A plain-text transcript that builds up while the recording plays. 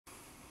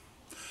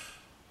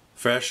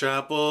Fresh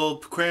apple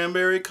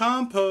cranberry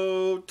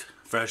compote.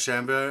 Fresh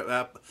apple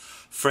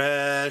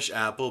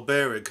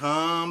berry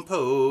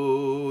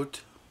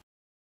compote.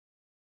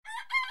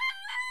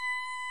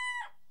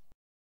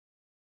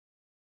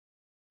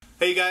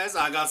 Hey guys,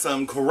 I got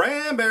some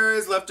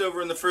cranberries left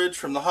over in the fridge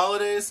from the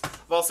holidays.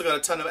 I've also got a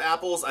ton of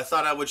apples. I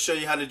thought I would show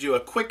you how to do a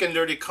quick and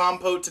dirty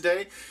compote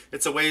today.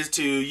 It's a ways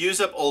to use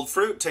up old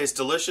fruit, taste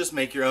delicious,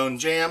 make your own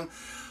jam.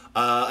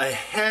 A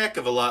heck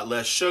of a lot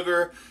less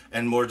sugar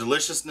and more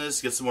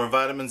deliciousness. Get some more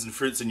vitamins and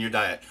fruits in your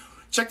diet.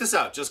 Check this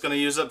out. Just going to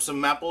use up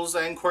some apples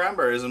and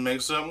cranberries and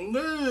make something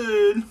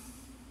good.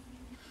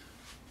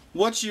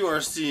 What you are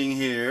seeing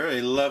here,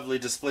 a lovely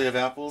display of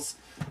apples.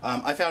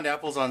 I found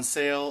apples on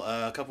sale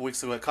a couple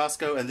weeks ago at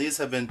Costco, and these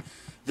have been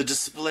the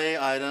display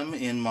item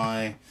in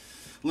my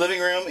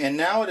living room, and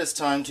now it is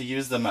time to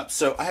use them up.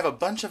 So I have a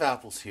bunch of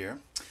apples here,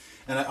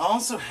 and I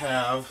also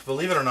have,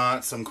 believe it or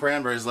not, some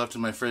cranberries left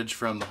in my fridge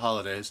from the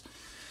holidays.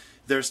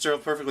 They're still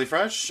perfectly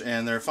fresh,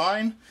 and they're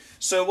fine.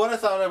 So what I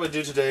thought I would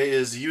do today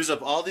is use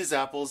up all these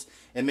apples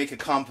and make a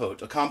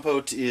compote. A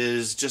compote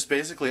is just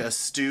basically a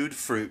stewed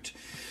fruit.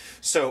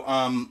 So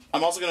I'm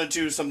also going to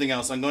do something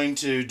else. I'm going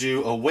to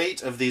do a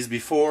weight of these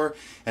before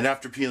and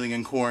after peeling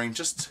and coring,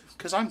 just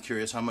because I'm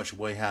curious how much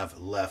we have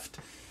left.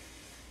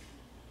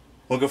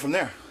 We'll go from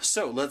there.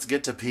 So let's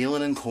get to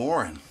peeling and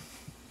coring.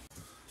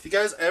 If you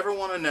guys ever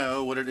want to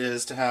know what it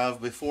is to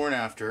have before and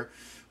after,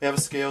 we have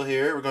a scale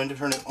here. We're going to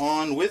turn it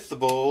on with the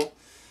bowl,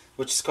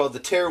 which is called the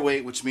tare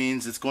weight, which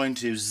means it's going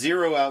to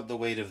zero out the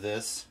weight of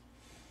this.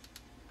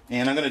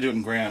 And I'm going to do it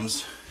in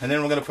grams. And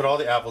then we're going to put all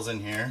the apples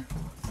in here.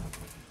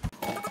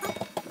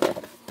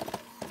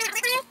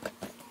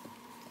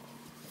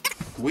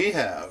 We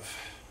have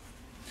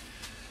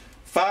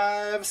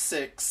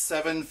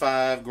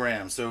 5,675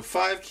 grams, so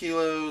 5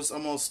 kilos,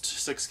 almost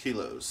 6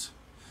 kilos.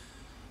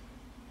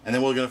 And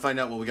then we're going to find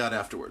out what we got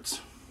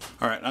afterwards.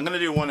 Alright, I'm going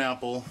to do one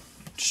apple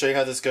to show you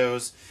how this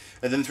goes,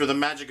 and then through the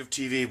magic of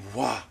TV,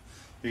 wow,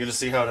 you're going to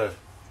see how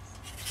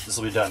this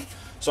will be done.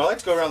 So I like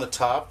to go around the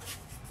top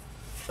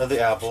of the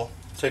apple,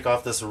 take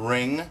off this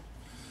ring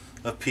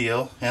of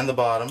peel and the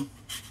bottom.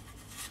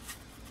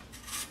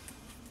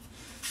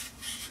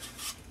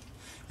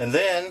 And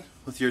then,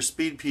 with your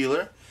speed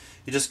peeler,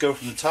 you just go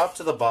from the top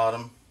to the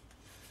bottom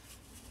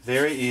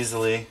very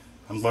easily.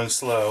 I'm going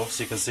slow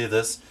so you can see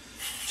this.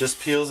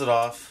 Just peels it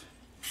off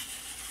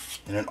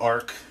in an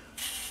arc.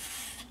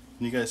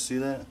 Can you guys see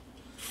that?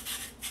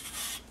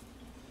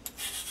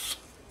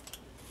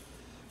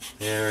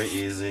 Very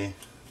easy.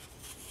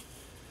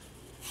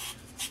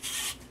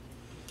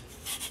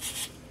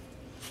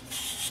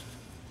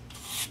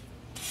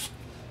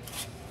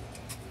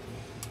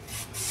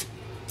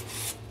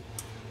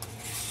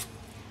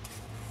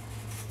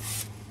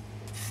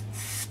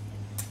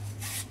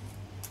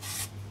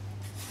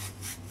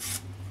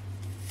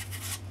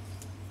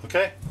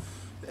 Okay,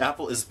 the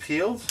apple is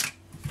peeled.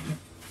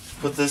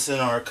 Put this in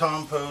our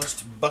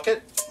compost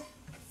bucket.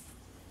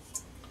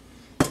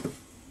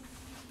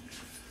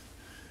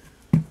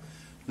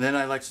 Then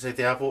I like to take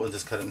the apple and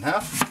just cut it in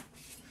half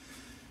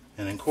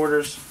and in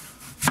quarters.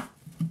 And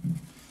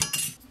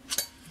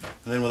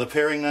then with a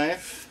paring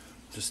knife,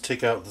 just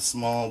take out the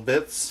small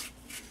bits.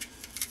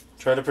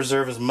 Try to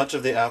preserve as much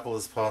of the apple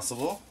as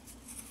possible.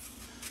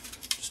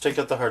 Just take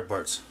out the hard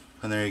parts,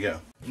 and there you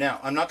go. Now,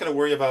 I'm not going to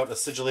worry about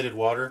acidulated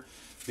water,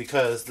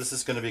 because this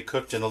is going to be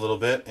cooked in a little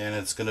bit and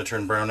it's going to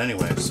turn brown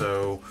anyway,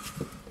 so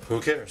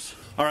who cares?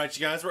 Alright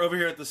you guys, we're over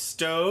here at the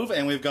stove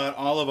and we've got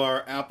all of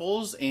our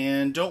apples,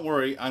 and don't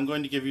worry, I'm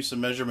going to give you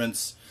some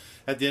measurements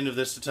at the end of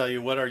this to tell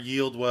you what our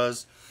yield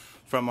was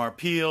from our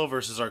peel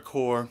versus our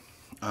core.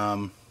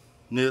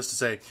 Needless to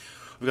say,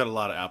 we've got a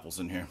lot of apples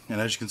in here, and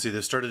as you can see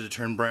they've started to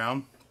turn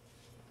brown.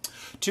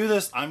 To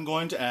this I'm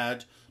going to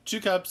add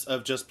 2 cups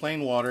of just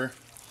plain water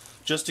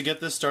just to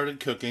get this started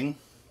cooking.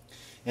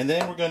 And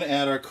then we're going to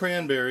add our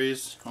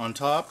cranberries on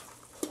top.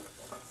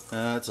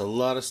 That's a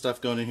lot of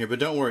stuff going in here, but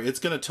don't worry, it's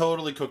going to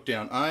totally cook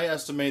down. I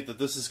estimate that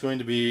this is going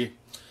to be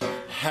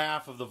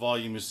half of the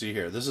volume you see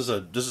here. This is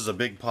a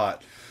big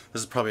pot.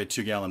 This is probably a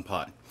 2-gallon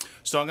pot.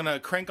 So I'm going to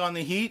crank on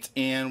the heat,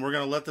 and we're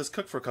going to let this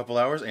cook for a couple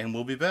hours, and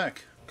we'll be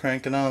back.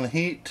 Cranking on the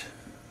heat.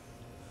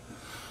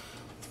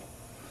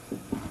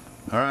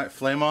 Alright,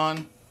 flame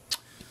on,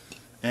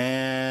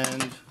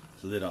 and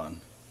lid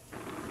on.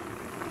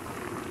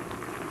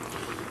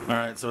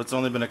 Alright, so it's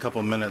only been a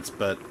couple minutes,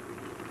 but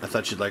I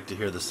thought you'd like to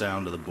hear the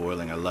sound of the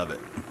boiling. I love it.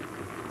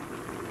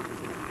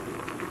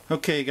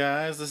 Okay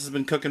guys, this has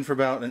been cooking for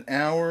about an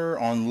hour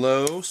on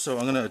low, so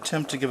I'm going to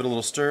attempt to give it a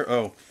little stir.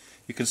 Oh,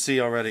 you can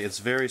see already it's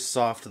very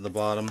soft at the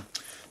bottom.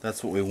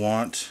 That's what we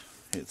want.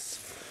 It's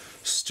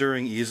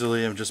stirring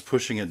easily. I'm just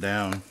pushing it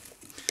down.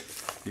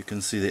 You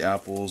can see the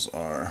apples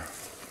are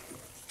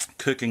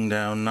cooking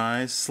down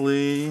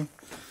nicely.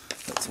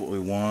 That's what we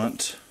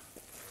want.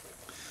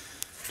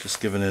 Just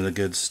giving it a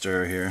good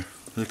stir here.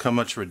 Look how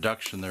much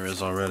reduction there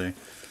is already.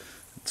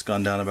 It's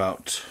gone down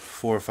about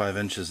 4 or 5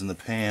 inches in the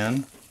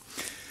pan.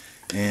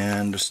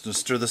 And just gonna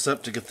stir this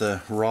up to get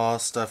the raw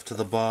stuff to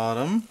the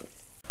bottom.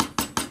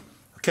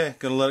 Okay,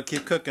 gonna let it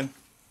keep cooking.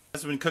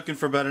 It's been cooking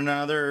for about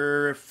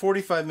another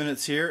 45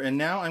 minutes here, and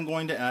now I'm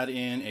going to add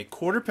in a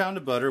 1/4 pound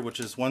of butter, which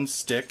is 1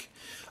 stick.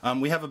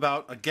 We have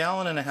about 1.5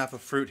 gallons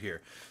of fruit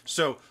here.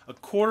 So a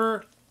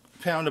 1/4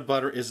 pound of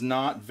butter is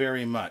not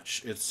very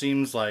much. It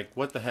seems like,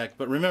 what the heck?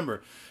 But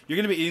remember, you're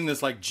going to be eating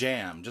this like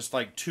jam, just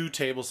like 2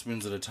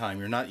 tablespoons at a time.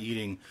 You're not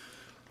eating,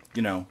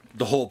 you know,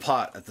 the whole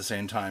pot at the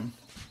same time.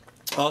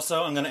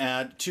 Also, I'm going to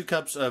add 2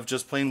 cups of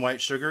just plain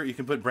white sugar. You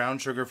can put brown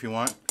sugar if you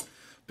want,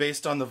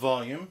 based on the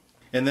volume.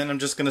 And then I'm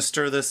just going to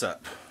stir this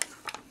up.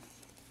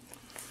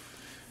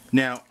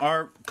 Now,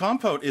 our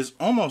compote is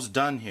almost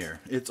done here.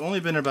 It's only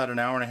been about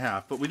 1.5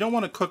 hours, but we don't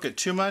want to cook it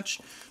too much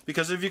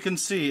because if you can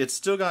see, it's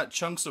still got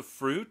chunks of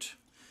fruit.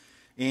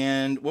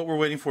 And what we're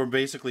waiting for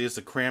basically is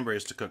the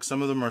cranberries to cook.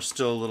 Some of them are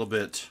still a little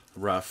bit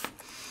rough.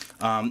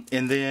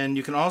 And then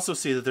you can also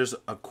see that there's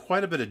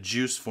quite a bit of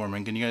juice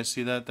forming. Can you guys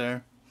see that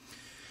there?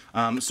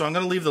 So I'm going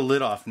to leave the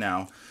lid off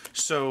now.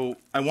 So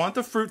I want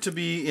the fruit to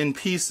be in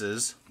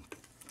pieces.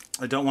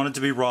 I don't want it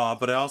to be raw,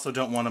 but I also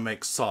don't want to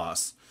make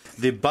sauce.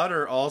 The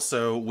butter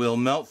also will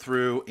melt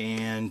through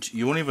and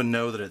you won't even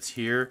know that it's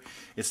here.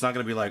 It's not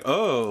going to be like,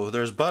 oh,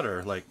 there's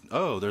butter. Like,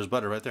 oh, there's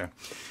butter right there.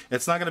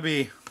 It's not going to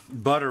be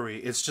buttery.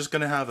 It's just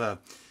going to have a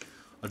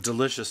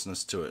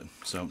deliciousness to it.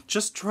 So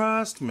just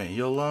trust me,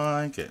 you'll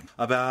like it.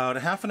 About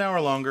 1/2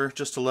 hour longer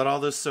just to let all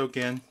this soak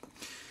in.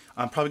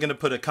 I'm probably going to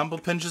put a couple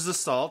pinches of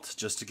salt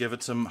just to give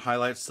it some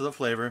highlights to the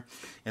flavor.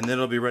 And then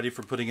it'll be ready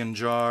for putting in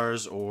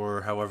jars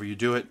or however you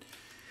do it.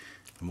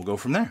 And we'll go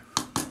from there.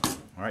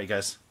 Alright, you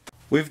guys.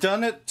 We've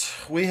done it.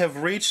 We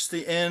have reached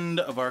the end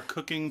of our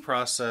cooking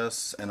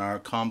process and our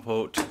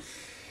compote.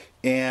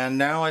 And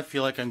now I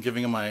feel like I'm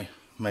giving my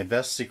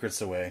best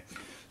secrets away.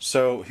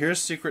 So here's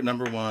secret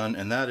number 1,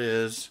 and that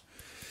is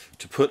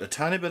to put a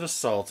tiny bit of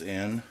salt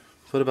in.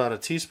 Put about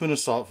 1 teaspoon of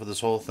salt for this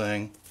whole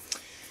thing.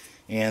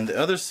 And the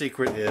other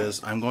secret is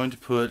I'm going to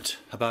put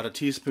about 1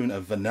 teaspoon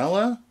of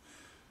vanilla.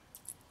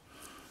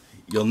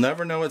 You'll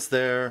never know it's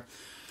there,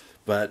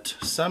 but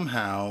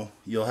somehow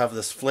you'll have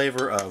this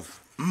flavor of,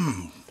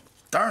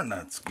 darn,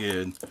 that's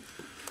good.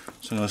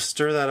 So I'm going to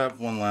stir that up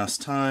one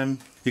last time.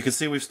 You can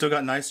see we've still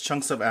got nice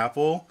chunks of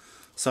apple,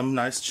 some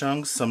nice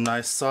chunks, some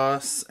nice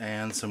sauce,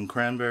 and some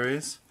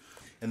cranberries.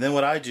 And then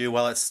what I do,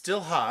 while it's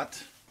still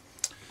hot,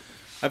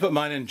 I put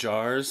mine in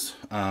jars.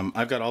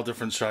 I've got all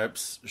different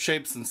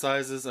shapes and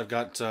sizes. I've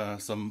got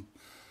some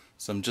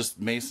just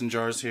mason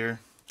jars here.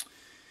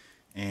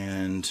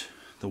 And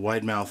the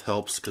wide mouth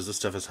helps because this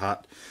stuff is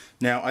hot.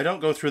 Now, I don't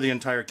go through the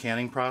entire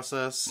canning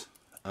process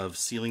of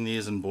sealing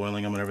these and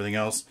boiling them and everything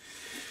else.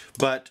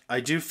 But I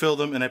do fill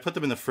them and I put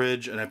them in the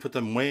fridge and I put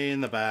them way in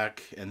the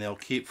back and they'll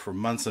keep for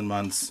months and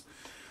months.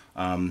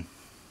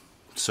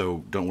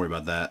 So don't worry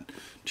about that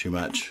too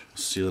much.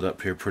 Seal it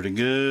up here pretty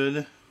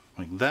good,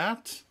 like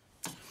that.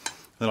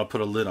 Then I'll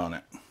put a lid on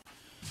it.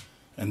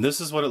 And this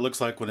is what it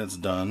looks like when it's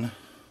done.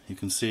 You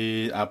can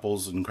see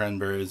apples and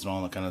cranberries and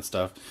all that kind of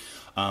stuff.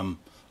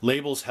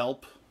 Labels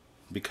help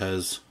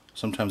because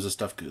sometimes this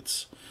stuff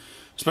gets,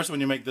 especially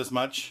when you make this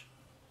much.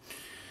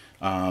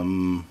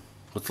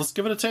 Let's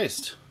give it a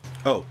taste.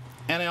 Oh,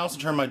 and I also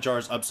turn my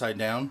jars upside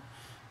down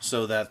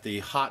so that the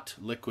hot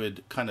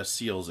liquid kind of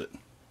seals it.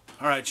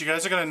 Alright, you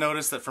guys are going to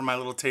notice that for my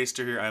little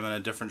taster here, I'm in a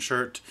different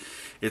shirt.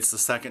 It's the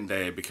second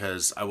day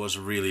because I was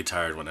really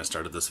tired when I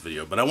started this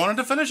video, but I wanted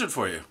to finish it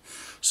for you.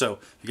 So,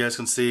 you guys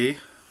can see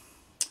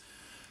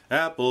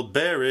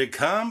Appleberry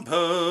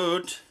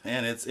Compote,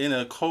 and it's in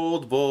a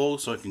cold bowl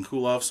so I can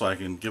cool off so I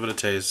can give it a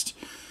taste.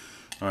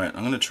 Alright,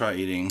 I'm going to try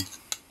eating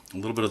a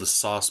little bit of the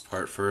sauce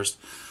part first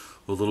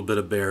with a little bit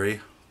of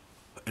berry.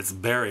 It's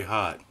very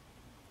hot.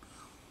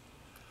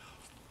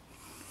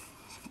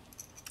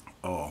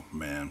 Oh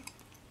man,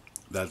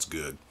 that's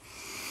good.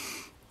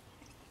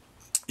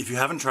 If you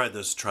haven't tried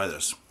this, try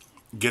this.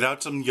 Get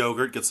out some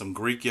yogurt, get some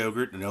Greek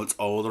yogurt. I know it's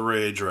all the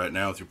rage right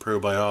now with your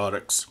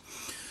probiotics.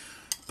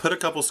 Put a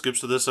couple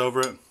scoops of this over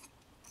it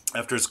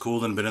after it's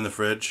cooled and been in the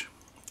fridge,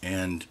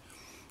 and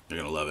you're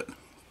gonna love it.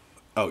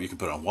 Oh, you can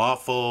put it on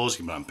waffles, you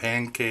can put it on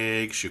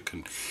pancakes, you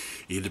can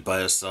eat it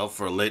by itself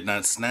for a late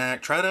night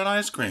snack. Try it on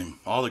ice cream,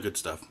 all the good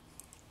stuff.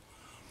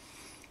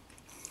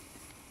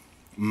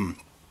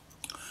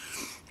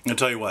 I'll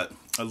tell you what,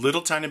 a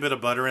little tiny bit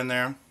of butter in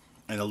there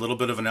and a little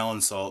bit of vanilla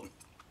and salt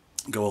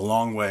go a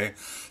long way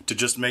to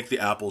just make the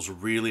apples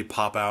really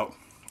pop out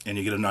and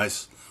you get a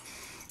nice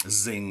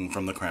zing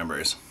from the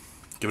cranberries.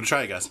 Give it a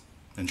try, you guys.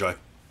 Enjoy.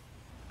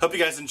 Hope you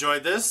guys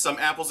enjoyed this. Some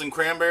apples and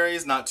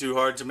cranberries, not too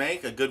hard to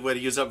make. A good way to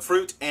use up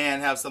fruit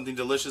and have something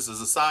delicious as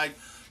a side.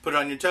 Put it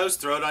on your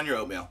toast, throw it on your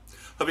oatmeal.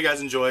 Hope you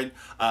guys enjoyed.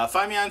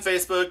 Find me on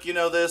Facebook, you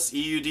know this,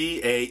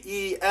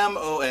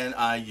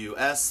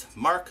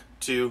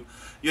 EudaemoniusMarkII,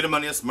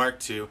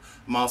 EudaemoniusMarkII.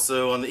 I'm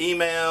also on the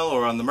email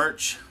or on the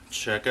merch.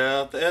 Check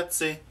out the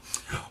Etsy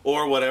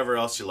or whatever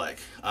else you like.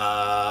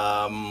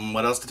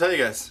 What else to tell you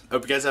guys?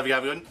 Hope you guys have a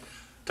good one.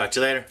 Talk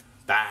to you later.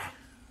 Bye.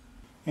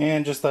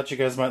 And just thought you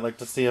guys might like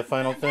to see a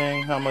final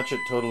thing, how much it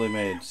totally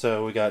made.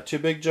 So we got 2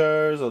 big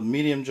jars, a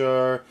medium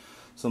jar,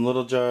 some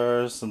little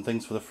jars, some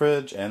things for the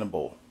fridge, and a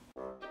bowl.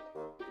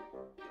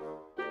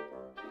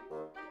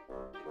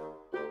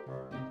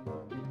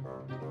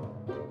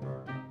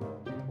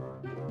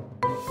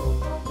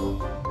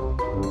 you.